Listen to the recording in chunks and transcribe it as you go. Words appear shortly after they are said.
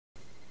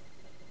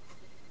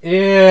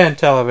And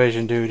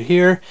Television Dude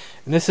here,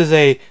 and this is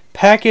a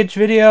package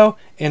video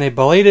and a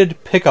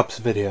belated pickups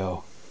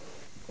video.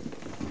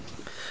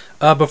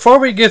 Before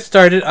we get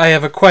started, I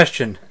have a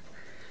question.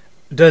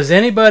 Does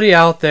anybody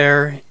out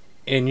there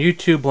in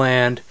YouTube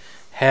land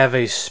have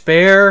a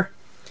spare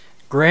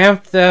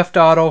Grand Theft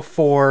Auto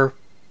 4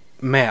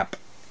 map?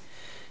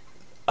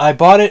 I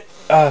bought it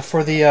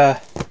for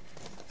the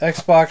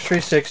Xbox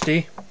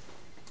 360.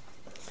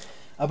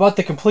 I bought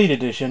the complete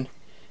edition.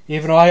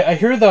 Even though I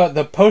hear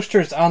the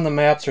posters on the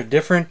maps are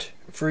different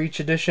for each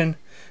edition,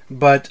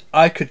 but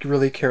I could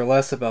really care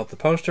less about the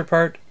poster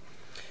part.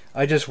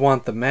 I just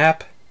want the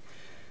map.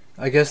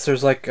 I guess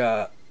there's like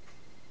the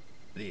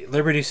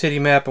Liberty City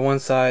map on one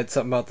side,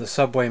 something about the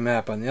subway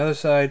map on the other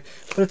side,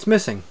 but it's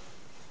missing.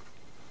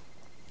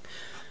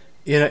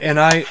 You know, and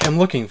I am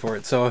looking for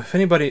it. So if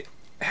anybody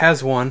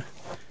has one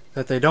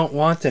that they don't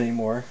want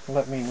anymore,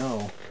 let me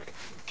know.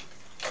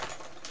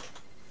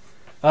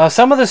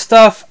 Some of the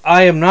stuff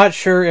I am not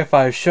sure if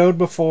I've showed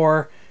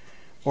before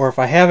or if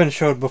I haven't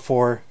showed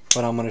before,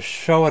 but I'm going to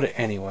show it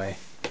anyway.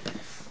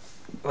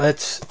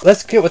 Let's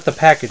get with the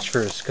package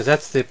first, because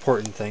that's the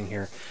important thing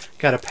here.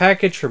 Got a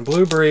package from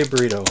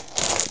BlueberryBurrito.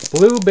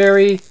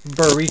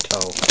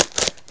 BlueberryBurrito.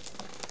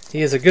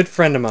 He is a good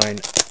friend of mine.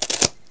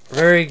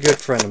 Very good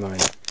friend of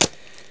mine.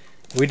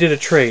 We did a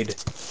trade,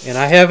 and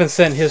I haven't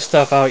sent his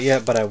stuff out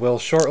yet, but I will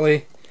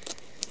shortly.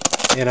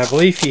 And I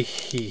believe he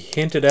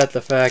hinted at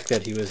the fact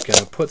that he was going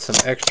to put some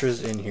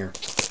extras in here.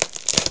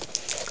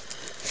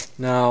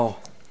 Now,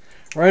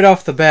 right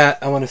off the bat,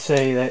 I want to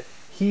say that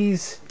he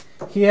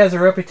has a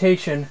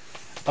reputation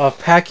of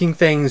packing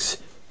things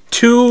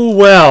too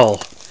well.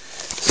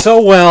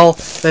 So well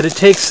that it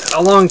takes a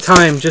long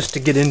time just to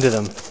get into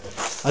them.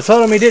 I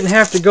told him he didn't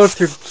have to go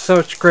through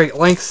such great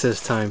lengths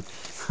this time,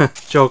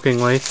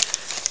 jokingly.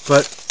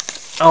 But,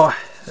 oh,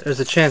 there's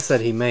a chance that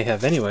he may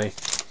have anyway,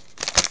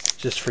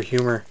 just for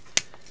humor.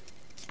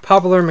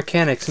 Popular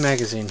Mechanics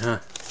magazine, huh?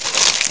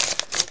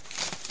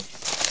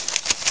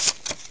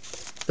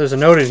 There's a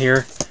note in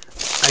here.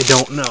 I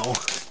don't know.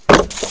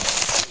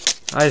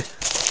 I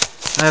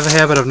have a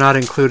habit of not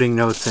including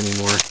notes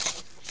anymore.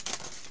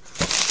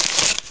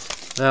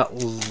 That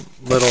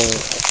little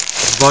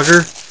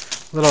bugger.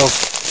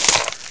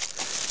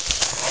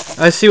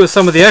 I see what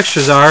some of the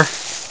extras are.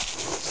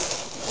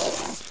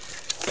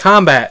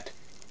 Combat.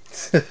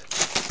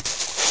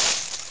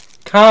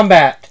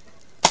 Combat.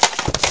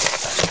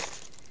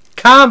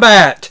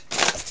 Combat!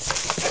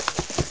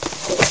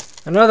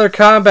 Another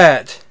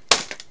combat.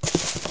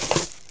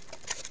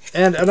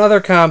 And another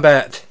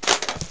combat.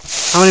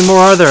 How many more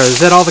are there? Is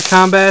that all the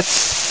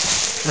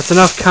combats? That's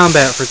enough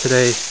combat for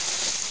today,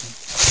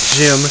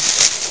 Jim.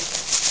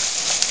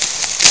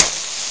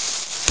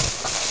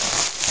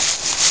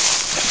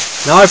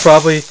 Now I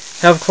probably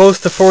have close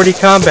to 40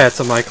 combats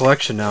in my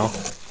collection now,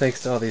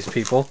 thanks to all these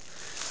people.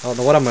 I don't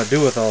know what I'm going to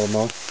do with all of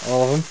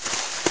them.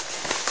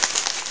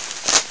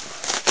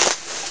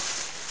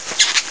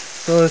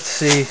 So let's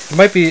see. It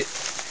might be.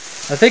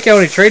 I think I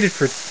only traded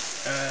for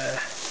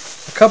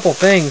a couple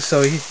things,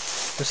 so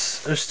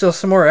there's still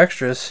some more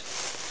extras.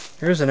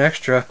 Here's an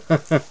extra.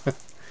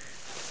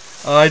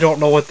 I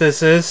don't know what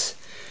this is.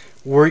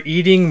 We're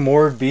eating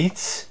more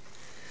beets.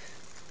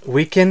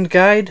 Weekend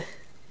guide.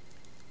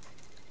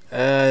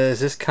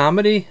 Is this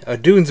comedy? A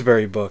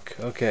Doonesbury book.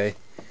 Okay.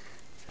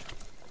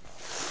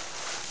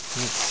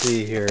 Let's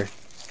see here.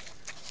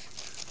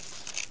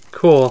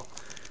 Cool.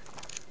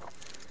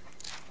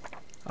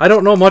 I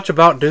don't know much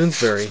about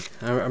Doonesbury.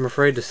 I'm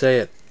afraid to say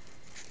it.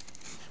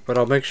 But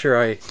I'll make sure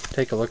I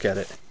take a look at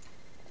it.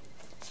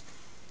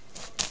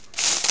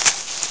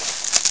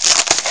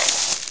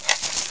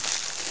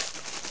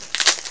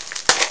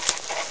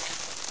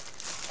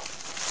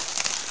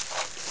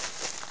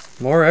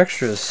 More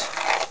extras.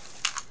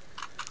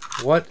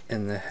 What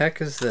in the heck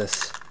is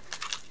this?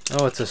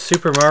 Oh, it's a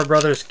Super Mario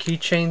Brothers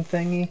keychain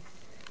thingy.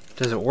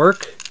 Does it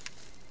work?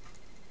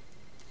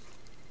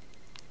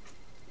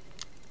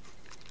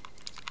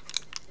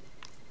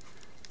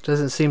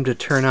 Doesn't seem to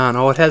turn on.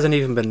 Oh, it hasn't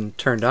even been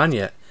turned on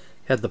yet.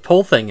 It had the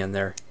pull thing in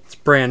there. It's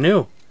brand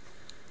new.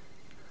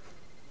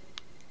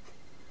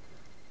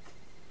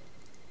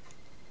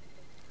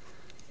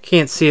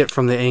 Can't see it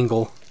from the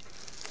angle.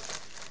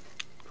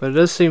 But it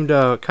does seem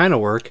to kind of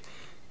work.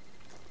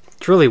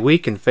 It's really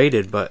weak and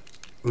faded, but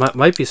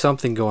might be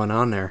something going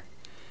on there.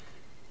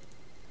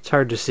 It's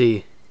hard to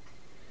see.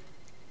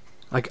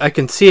 I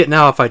can see it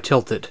now if I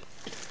tilt it.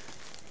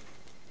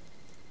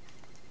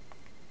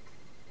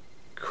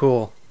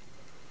 Cool.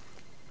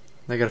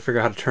 I gotta figure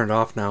out how to turn it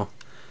off now.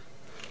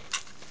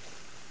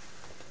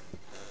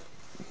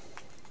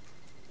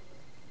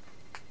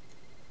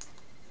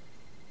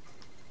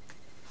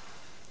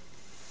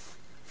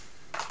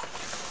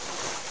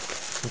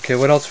 Okay,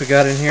 what else we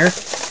got in here?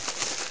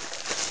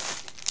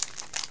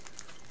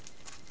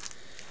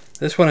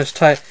 This one is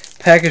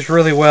packaged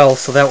really well,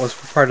 so that was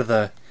part of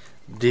the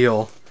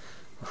deal.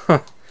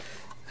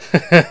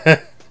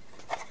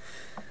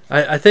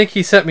 I think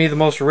he sent me the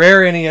most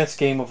rare NES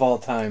game of all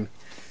time.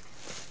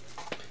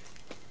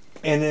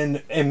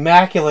 in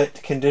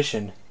immaculate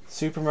condition.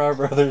 Super Mario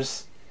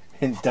Brothers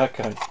and Duck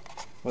Hunt.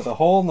 With a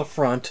hole in the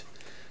front.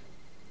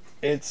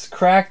 It's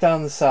cracked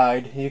on the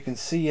side. You can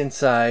see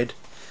inside.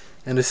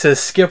 And it says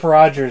Skip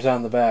Rogers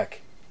on the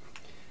back.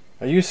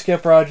 Are you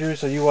Skip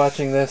Rogers? Are you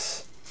watching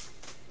this?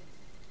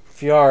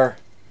 If you are,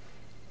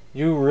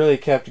 you really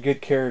kept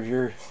good care of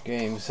your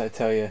games, I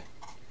tell you.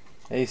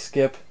 Hey,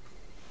 Skip.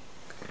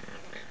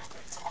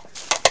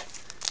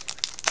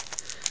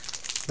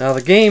 Now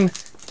the game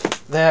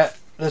that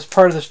this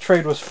part of this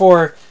trade was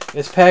for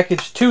is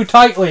packaged too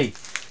tightly.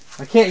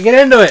 I can't get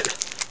into it.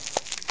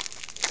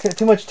 It's got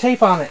too much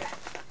tape on it.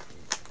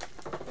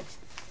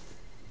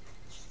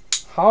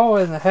 How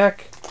in the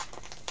heck?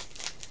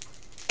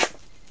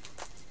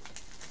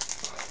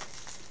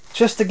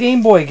 Just a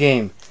Game Boy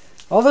game.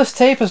 All this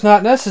tape is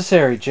not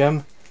necessary,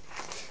 Jim.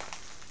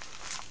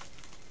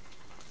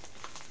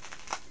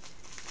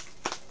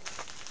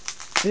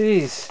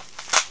 Jeez.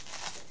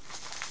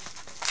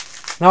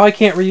 Now I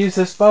can't reuse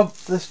this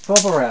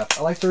bubble wrap.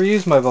 I like to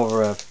reuse my bubble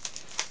wrap.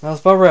 Now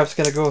this bubble wrap's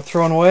gonna go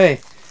thrown away.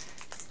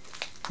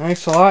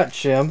 Thanks a lot,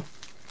 Jim.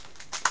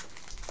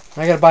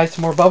 I gotta buy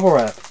some more bubble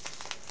wrap.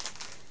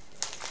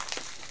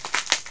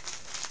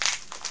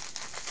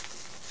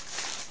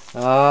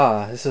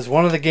 Ah, this is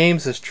one of the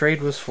games this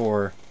trade was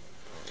for.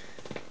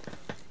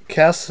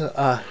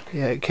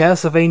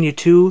 Castlevania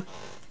 2,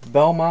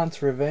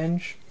 Belmont's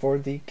Revenge for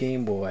the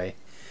Game Boy.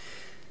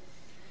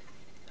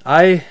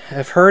 I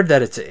have heard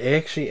that it's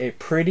actually a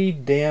pretty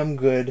damn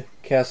good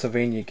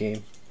Castlevania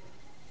game.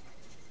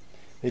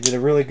 They did a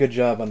really good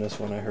job on this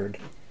one, I heard.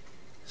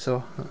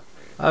 So,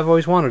 I've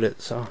always wanted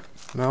it, so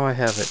now I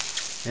have it.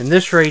 And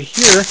this right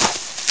here,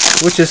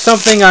 which is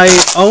something I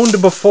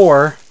owned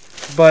before,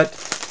 but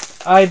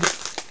I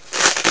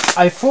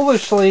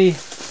foolishly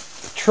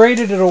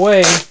traded it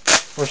away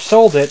or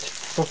sold it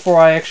before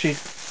I actually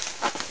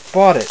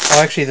bought it.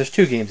 Oh, actually, there's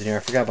two games in here. I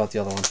forgot about the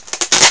other one.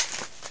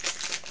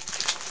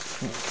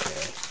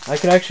 Okay. I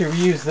could actually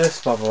reuse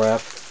this bubble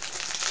wrap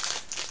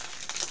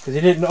because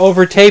you didn't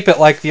over-tape it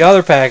like the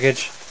other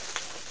package.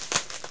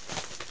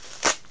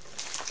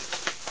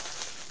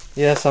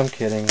 Yes, I'm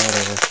kidding.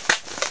 Whatever.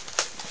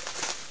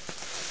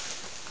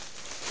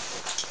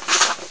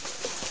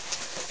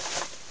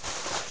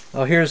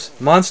 Oh, here's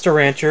Monster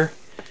Rancher.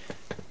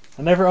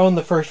 I never owned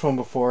the first one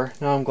before.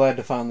 Now I'm glad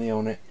to finally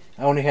own it.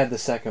 I only had the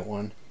second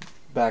one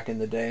back in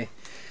the day.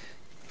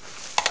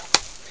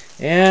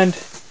 And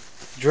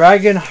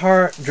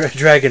Dragonheart.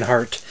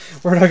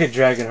 Where did I get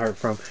Dragonheart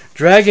from?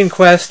 Dragon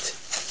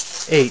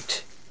Quest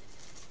 8.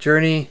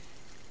 Journey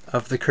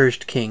of the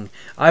Cursed King.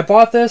 I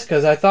bought this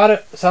because I thought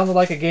it sounded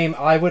like a game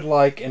I would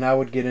like and I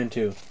would get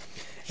into.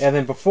 And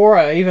then before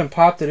I even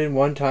popped it in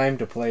one time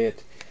to play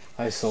it,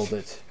 I sold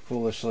it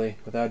foolishly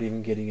without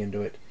even getting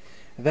into it.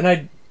 And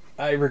then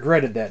I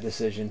regretted that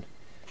decision.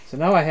 So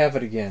now I have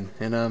it again,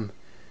 and I'm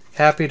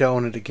happy to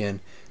own it again.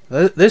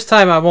 This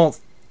time I won't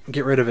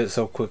get rid of it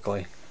so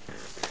quickly.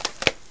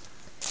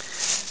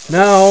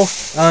 Now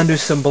on to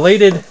some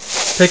belated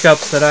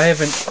pickups that I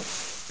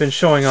haven't been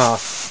showing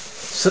off.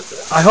 So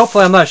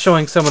hopefully I'm not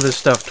showing some of this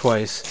stuff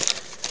twice.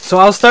 So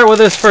I'll start with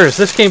this first.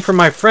 This came from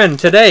my friend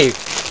today.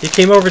 He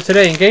came over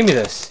today and gave me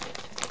this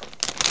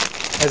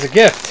as a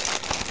gift.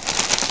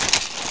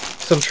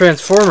 Some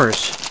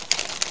Transformers.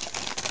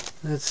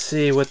 Let's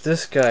see what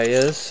this guy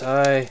is.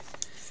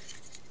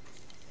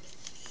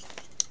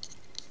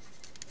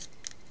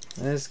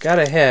 It's got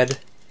a head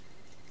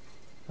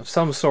of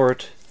some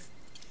sort,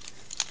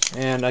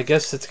 and I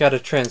guess it's got to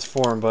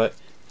transform, but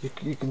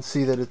you can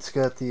see that it's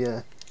got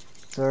the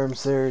its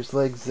arms there, his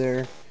legs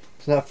there.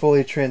 It's not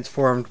fully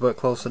transformed, but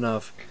close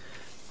enough.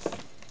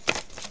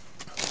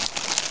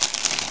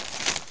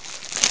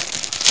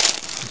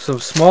 Some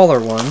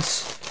smaller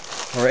ones,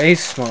 or a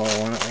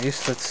smaller one at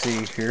least. Let's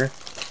see here.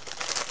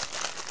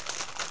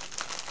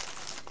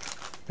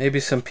 Maybe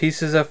some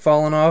pieces have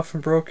fallen off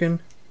and broken.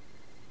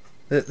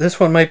 This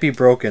one might be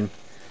broken,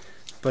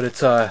 but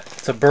it's a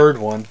bird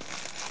one.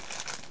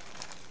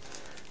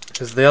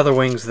 Because the other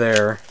wing's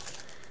there,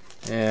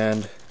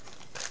 and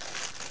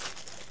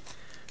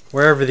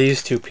wherever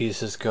these two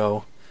pieces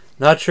go,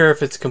 not sure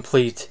if it's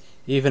complete,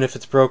 even if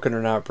it's broken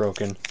or not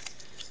broken.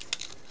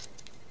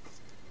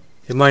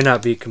 It might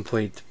not be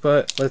complete,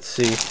 but let's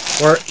see.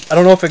 Or I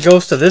don't know if it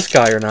goes to this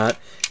guy or not.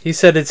 He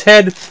said its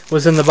head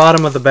was in the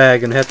bottom of the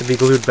bag and had to be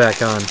glued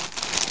back on.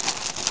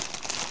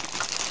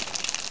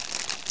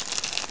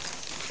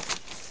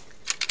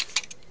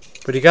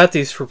 But he got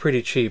these for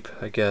pretty cheap,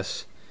 I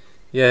guess.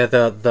 Yeah,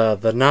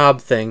 the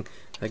knob thing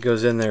that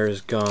goes in there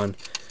is gone.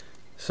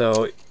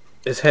 So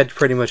his head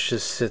pretty much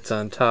just sits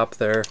on top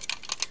there.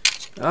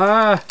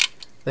 Ah!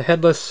 The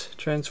headless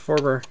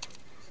Transformer.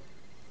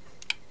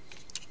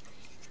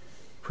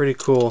 Pretty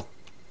cool.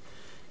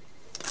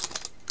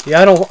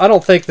 Yeah, I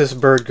don't think this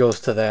bird goes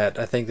to that.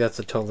 I think that's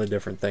a totally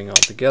different thing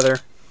altogether.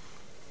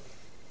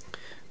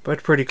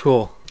 But pretty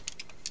cool.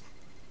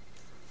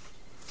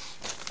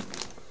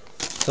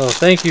 So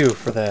thank you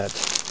for that.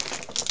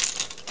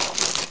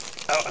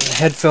 Oh,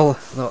 and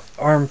the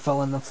arm fell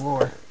on the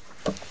floor.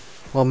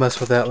 We'll mess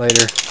with that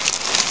later.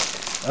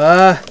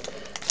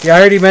 Yeah, I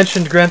already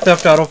mentioned Grand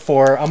Theft Auto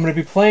 4. I'm going to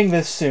be playing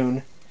this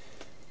soon.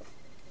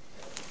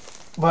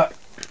 But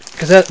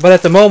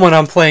at the moment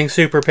I'm playing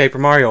Super Paper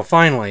Mario.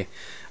 Finally,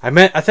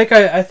 I think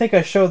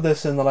I showed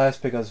this in the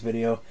last Big Us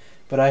video,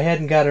 but I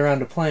hadn't got around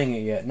to playing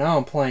it yet. Now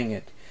I'm playing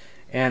it,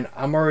 and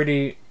I'm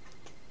already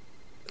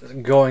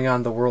going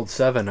on the World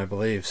 7, I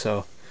believe.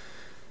 So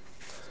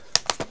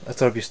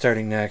that's what I'll be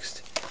starting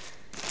next.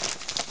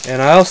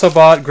 And I also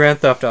bought Grand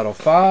Theft Auto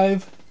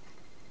 5.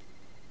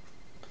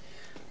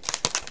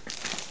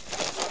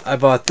 I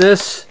bought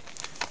this,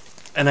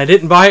 and I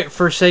didn't buy it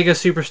for Sega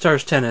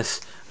Superstars Tennis.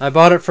 I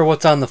bought it for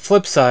what's on the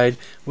flip side,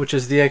 which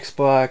is the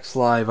Xbox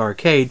Live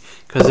Arcade,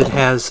 because it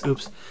has,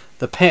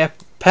 the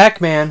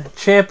Pac-Man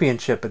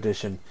Championship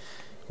Edition,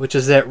 which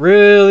is that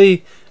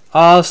really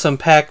awesome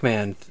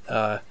Pac-Man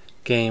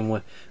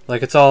game.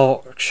 Like, it's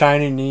all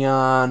shiny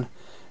neon.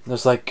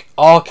 There's like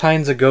all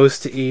kinds of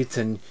ghosts to eat,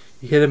 and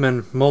you hit them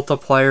in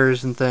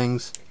multipliers and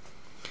things.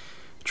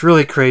 It's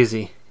really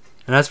crazy,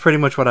 and that's pretty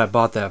much what I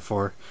bought that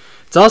for.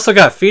 It's also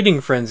got Feeding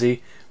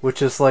Frenzy,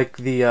 which is like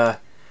the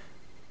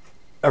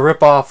a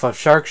rip-off of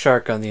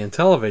Shark on the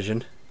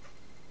Intellivision.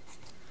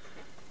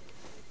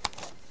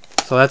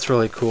 So that's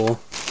really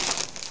cool.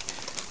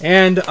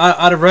 And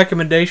out of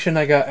recommendation,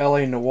 I got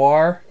LA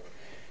Noire.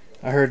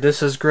 I heard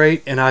this is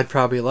great, and I'd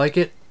probably like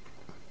it.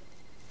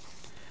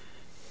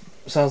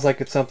 Sounds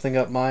like it's something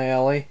up my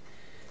alley.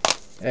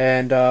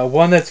 And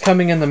one that's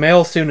coming in the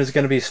mail soon is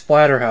going to be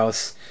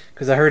Splatterhouse,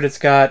 because I heard it's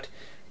got...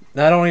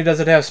 Not only does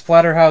it have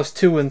Splatterhouse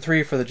 2 and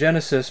 3 for the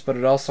Genesis, but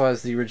it also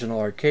has the original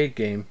arcade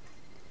game.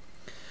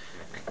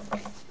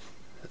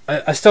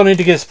 I still need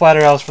to get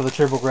Splatterhouse for the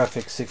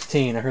TurboGrafx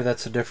 16. I heard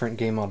that's a different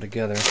game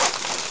altogether.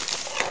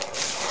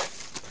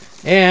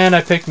 And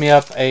I picked me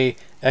up a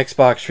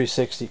Xbox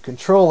 360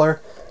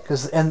 controller,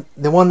 and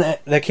the one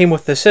that came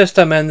with the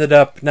system ended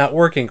up not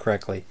working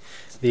correctly.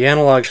 The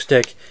analog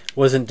stick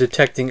wasn't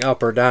detecting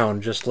up or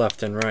down, just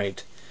left and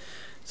right.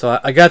 So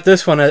I got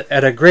this one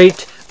at a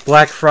great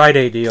Black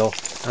Friday deal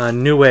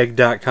on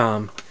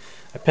Newegg.com.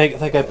 I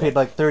think I paid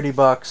like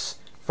 $30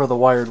 for the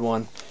wired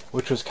one,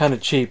 which was kind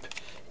of cheap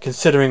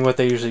considering what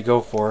they usually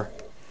go for.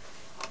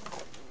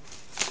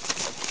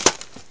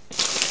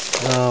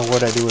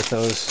 What'd I do with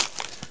those?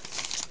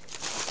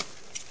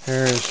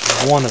 There's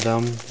one of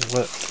them.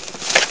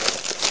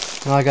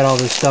 Now I got all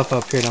this stuff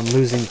up here and I'm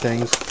losing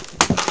things.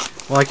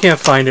 Well, I can't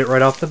find it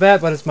right off the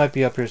bat, but it might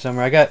be up here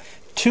somewhere. I got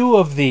 2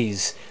 of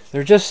these.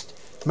 They're just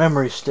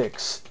memory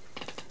sticks.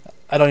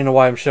 I don't even know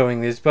why I'm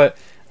showing these, but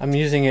I'm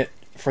using it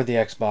for the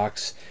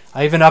Xbox.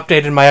 I even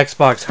updated my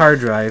Xbox hard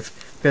drive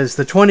because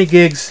the 20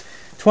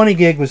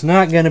 gig was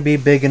not going to be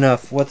big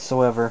enough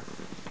whatsoever.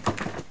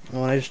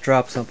 Oh, and I just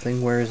dropped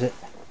something. Where is it?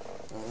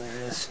 Oh,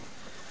 there it is.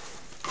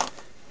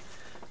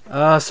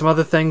 Some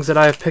other things that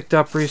I have picked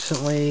up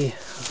recently.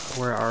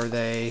 Where are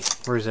they?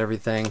 Where's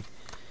everything?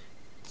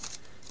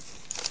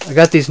 I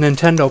got these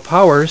Nintendo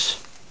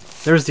Powers.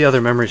 There's the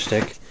other memory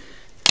stick.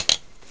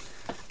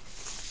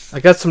 I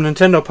got some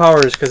Nintendo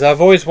Powers because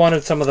I've always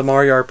wanted some of the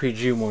Mario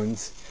RPG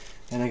ones.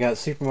 And I got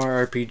Super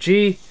Mario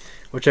RPG,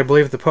 which I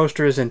believe the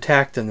poster is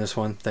intact in this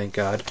one, thank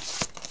God.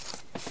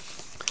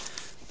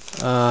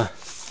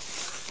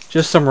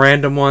 Just some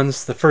random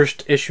ones. The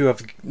first issue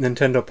of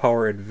Nintendo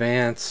Power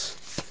Advance.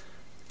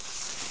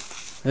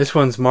 This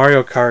one's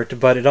Mario Kart,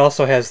 but it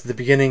also has the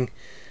beginning...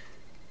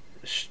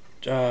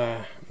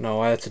 no,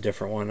 that's a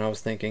different one. I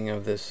was thinking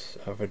of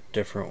a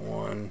different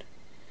one.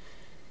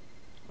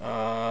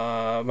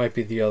 It might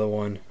be the other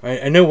one.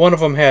 I knew one of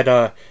them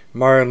had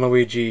Mario and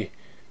Luigi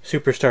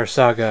Superstar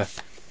Saga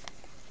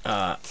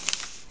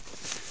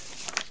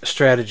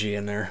strategy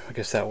in there. I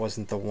guess that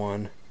wasn't the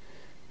one.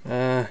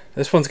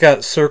 This one's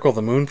got Circle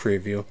the Moon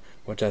preview,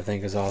 which I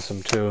think is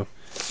awesome too.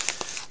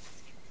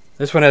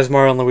 This one has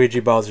Mario and Luigi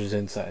Bowser's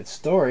Inside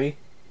Story,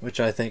 which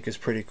I think is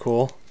pretty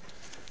cool.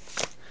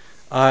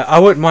 I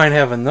wouldn't mind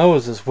having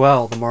those as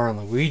well, the Mario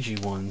and Luigi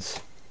ones.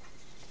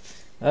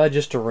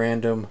 Just a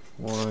random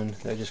one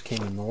that just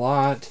came in the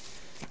lot.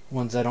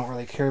 Ones I don't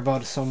really care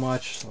about so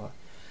much.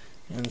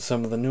 And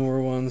some of the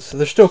newer ones. So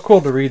they're still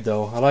cool to read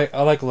though.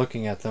 I like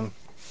looking at them.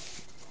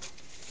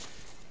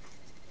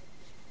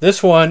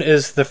 This one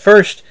is the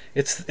first,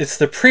 it's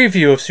the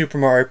preview of Super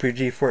Mario RPG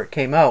before it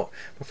came out,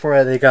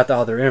 before they got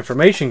all their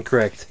information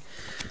correct.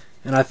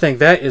 And I think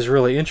that is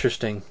really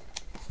interesting.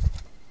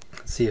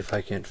 Let's see if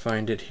I can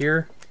find it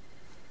here.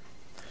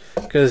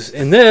 Because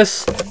in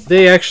this,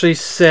 they actually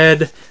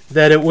said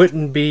that it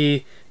wouldn't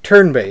be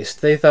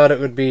turn-based. They thought it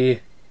would be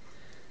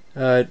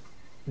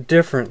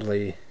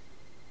differently.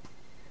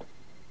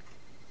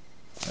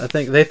 I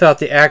think they thought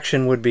the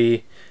action would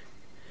be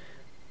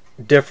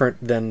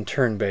different than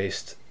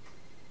turn-based.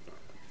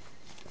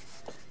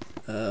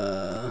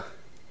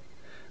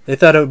 They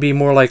thought it would be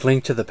more like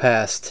Link to the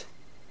Past.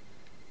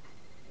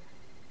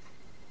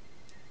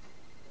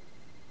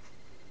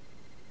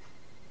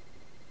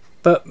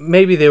 But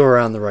maybe they were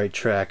on the right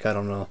track, I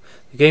don't know.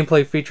 The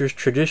gameplay features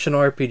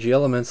traditional RPG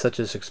elements such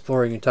as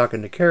exploring and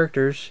talking to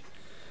characters.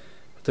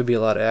 But there'll be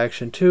a lot of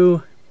action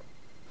too.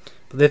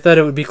 They thought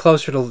it would be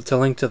closer to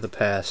Link to the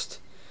Past,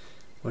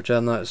 which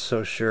I'm not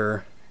so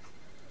sure.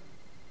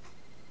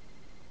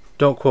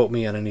 Don't quote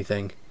me on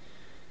anything.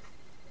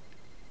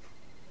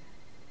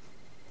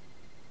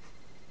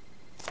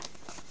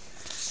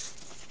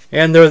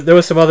 And there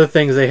was some other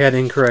things they had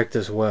incorrect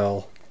as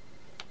well.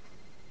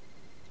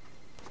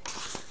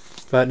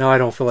 But no, I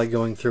don't feel like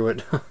going through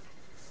it.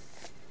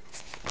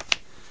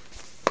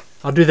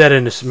 I'll do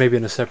that maybe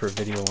in a separate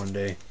video one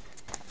day.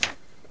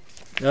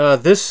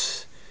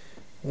 This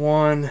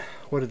one,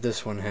 what did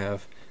this one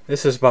have?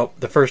 This is about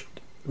the first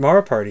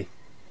Mario Party.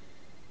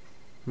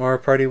 Mario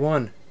Party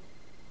 1,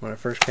 when it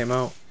first came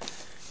out.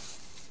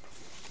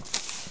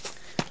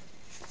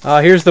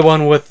 Here's the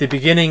one with the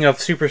beginning of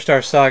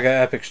Superstar Saga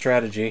Epic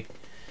Strategy.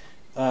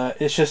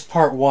 It's just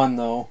part 1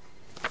 though.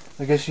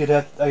 I guess you'd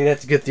have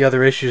to get the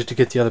other issues to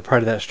get the other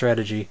part of that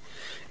strategy.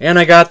 And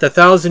I got the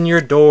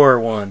 1,000-Year Door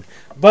one,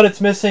 but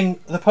it's missing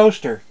the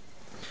poster.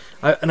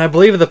 And I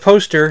believe the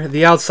poster,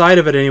 the outside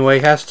of it anyway,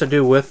 has to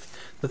do with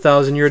the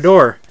 1,000-Year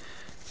Door.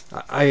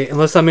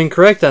 Unless I'm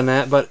incorrect on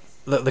that, but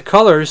the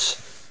colors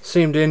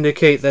seem to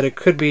indicate that it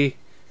could be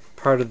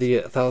part of the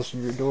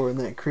 1,000-Year Door in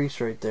that crease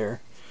right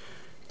there.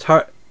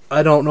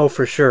 I don't know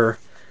for sure.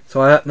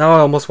 So now I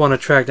almost want to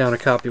track down a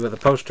copy with a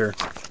poster.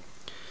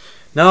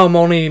 Now I'm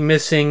only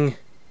missing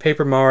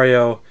Paper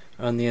Mario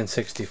on the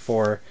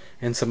N64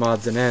 and some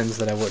odds and ends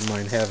that I wouldn't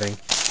mind having.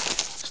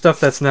 Stuff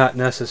that's not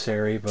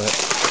necessary, but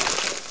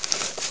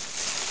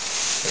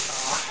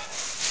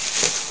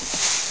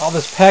all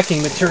this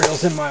packing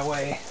material's in my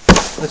way.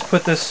 Let's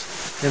put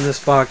this in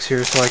this box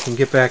here so I can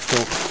get back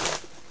to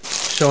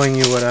showing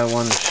you what I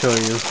wanted to show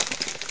you.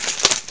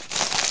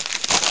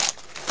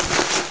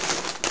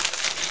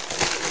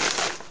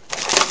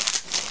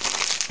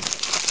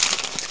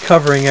 It's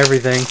covering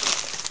everything.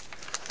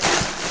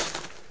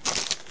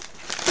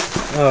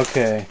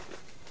 Okay.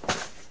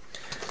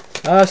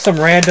 Some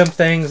random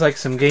things like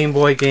some Game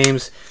Boy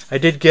games. I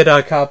did get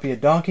a copy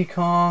of Donkey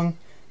Kong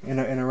in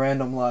a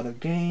random lot of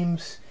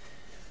games.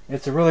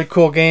 It's a really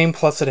cool game,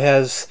 plus it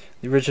has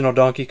the original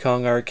Donkey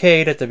Kong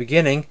arcade at the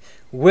beginning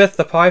with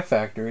the Pie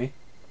Factory.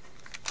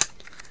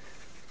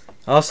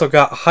 I also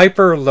got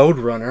Hyper Load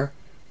Runner,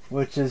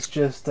 which is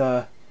just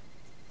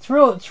it's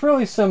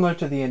really similar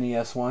to the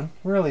NES one.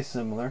 Really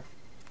similar.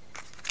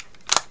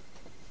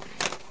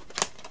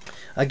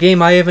 A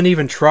game I haven't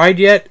even tried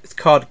yet. It's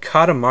called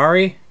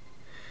Katamari,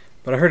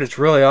 but I heard it's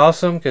really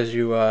awesome because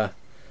you're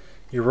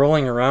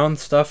rolling around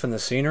stuff in the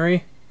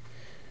scenery.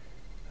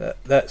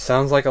 That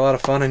sounds like a lot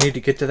of fun. I need to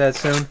get to that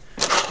soon.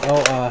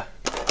 Oh, a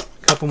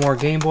couple more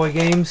Game Boy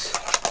games.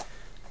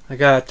 I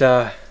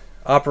got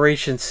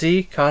Operation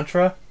C,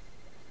 Contra,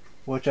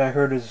 which I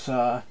heard is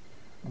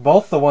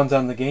both the ones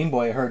on the Game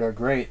Boy I heard are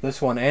great.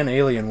 This one and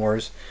Alien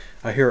Wars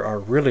I hear are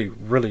really,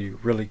 really,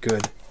 really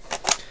good.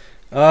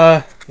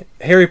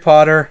 Harry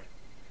Potter.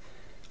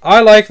 I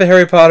like the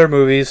Harry Potter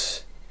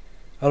movies.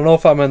 I don't know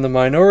if I'm in the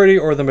minority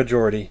or the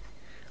majority.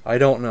 I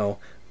don't know.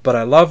 But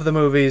I love the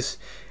movies.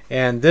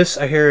 And this,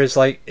 I hear, is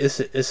like, this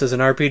is an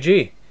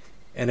RPG.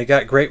 And it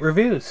got great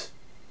reviews.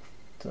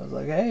 So I was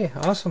like, hey,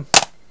 awesome.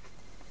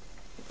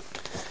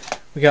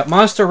 We got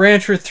Monster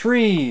Rancher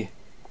 3.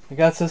 I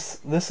got this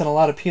in a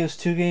lot of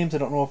PS2 games. I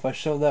don't know if I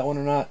showed that one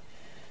or not.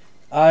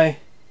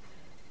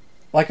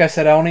 Like I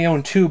said, I only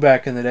owned 2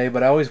 back in the day,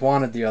 but I always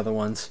wanted the other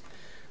ones.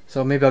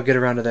 So maybe I'll get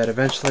around to that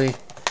eventually.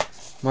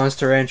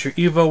 Monster Rancher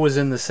Evo was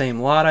in the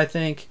same lot, I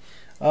think.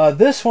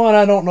 This one,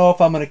 I don't know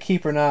if I'm going to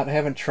keep or not. I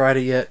haven't tried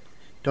it yet.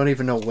 Don't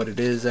even know what it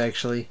is,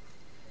 actually.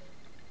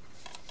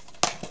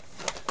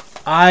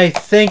 I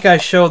think I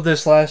showed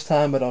this last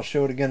time, but I'll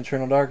show it again.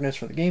 Eternal Darkness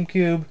for the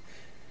GameCube.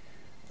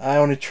 I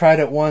only tried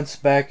it once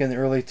back in the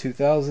early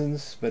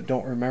 2000s, but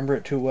don't remember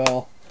it too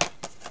well.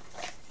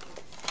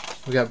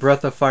 We got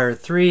Breath of Fire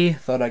 3.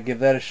 Thought I'd give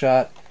that a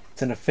shot.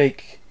 It's in a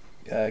fake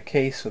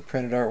case with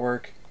printed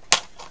artwork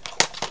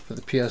for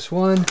the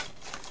PS1.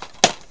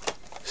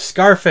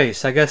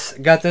 Scarface. I guess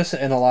got this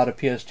in a lot of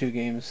PS2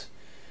 games.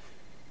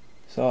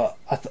 So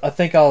I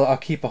think I'll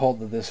keep a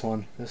hold of this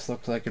one. This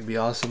looks like it'd be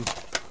awesome.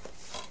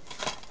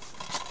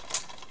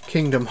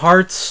 Kingdom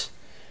Hearts.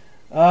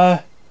 An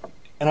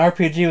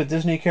RPG with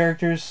Disney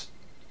characters.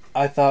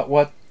 I thought,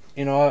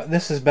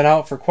 this has been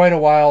out for quite a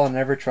while and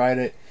never tried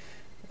it.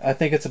 I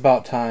think it's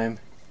about time.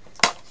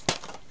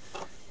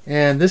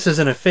 And this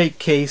isn't a fake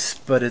case,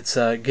 but it's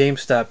a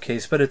GameStop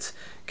case. But it's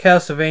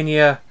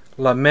Castlevania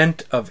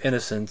Lament of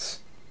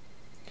Innocence.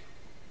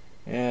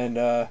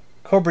 And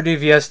Cobra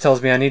DVS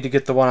tells me I need to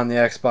get the one on the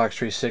Xbox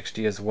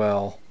 360 as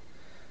well.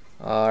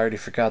 I already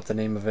forgot the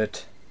name of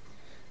it.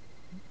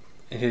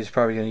 He's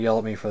probably going to yell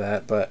at me for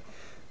that, but...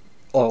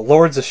 Oh,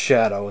 Lords of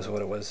Shadow is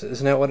what it was.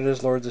 Isn't that what it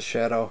is, Lords of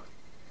Shadow?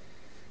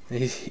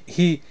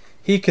 He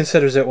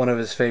considers it one of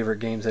his favorite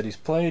games that he's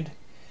played.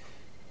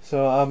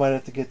 So I might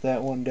have to get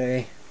that one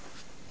day.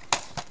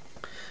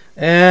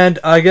 And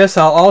I guess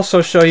I'll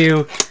also show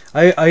you...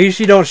 I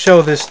usually don't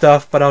show this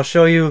stuff, but I'll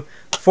show you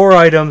 4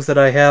 items that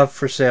I have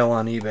for sale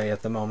on eBay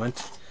at the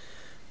moment.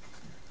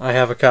 I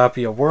have a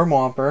copy of Worm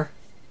Womper.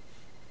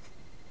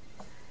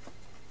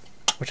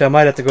 which I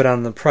might have to go down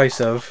in the price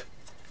of.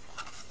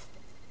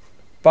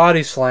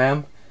 Body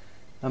Slam,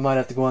 I might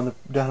have to go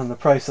down on the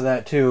price of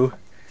that too.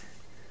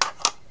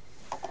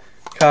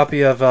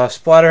 Copy of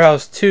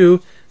Splatterhouse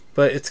 2,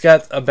 but it's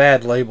got a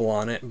bad label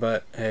on it,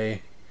 but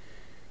hey.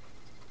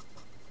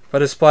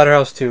 But it's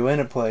Splatterhouse 2, and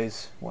it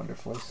plays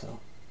wonderfully, so.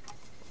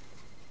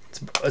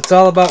 It's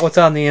all about what's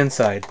on the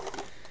inside.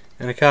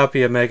 And a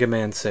copy of Mega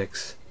Man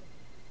 6.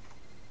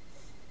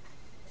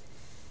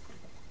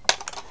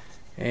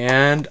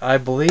 And I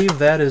believe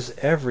that is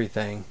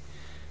everything.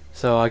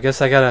 So I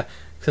guess I gotta,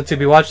 since you'll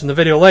be watching the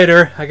video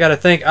later, I gotta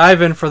thank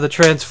Ivan for the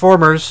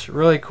Transformers.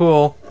 Really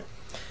cool.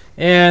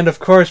 And of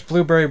course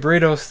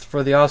BlueberryBurrito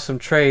for the awesome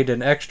trade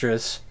and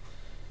extras.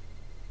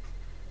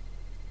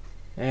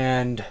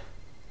 And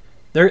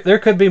there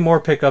could be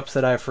more pickups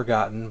that I've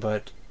forgotten,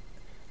 but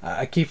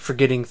I keep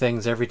forgetting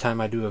things every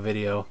time I do a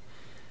video.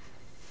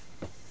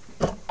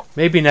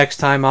 Maybe next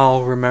time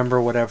I'll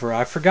remember whatever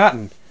I've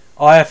forgotten.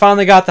 Oh, I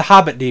finally got the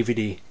Hobbit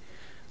DVD.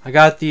 I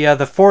got the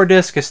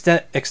 4-disc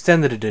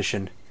extended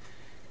edition.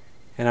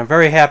 And I'm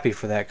very happy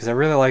for that, because I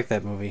really like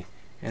that movie.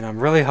 And I'm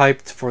really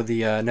hyped for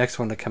the next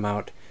one to come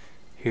out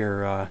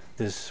here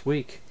this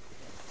week.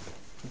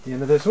 At the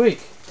end of this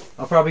week.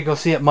 I'll probably go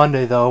see it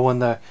Monday, though,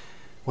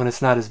 when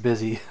it's not as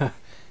busy.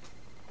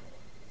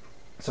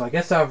 So I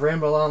guess I've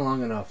rambled on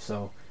long enough,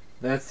 so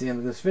that's the end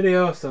of this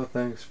video, so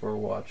thanks for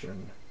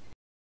watching.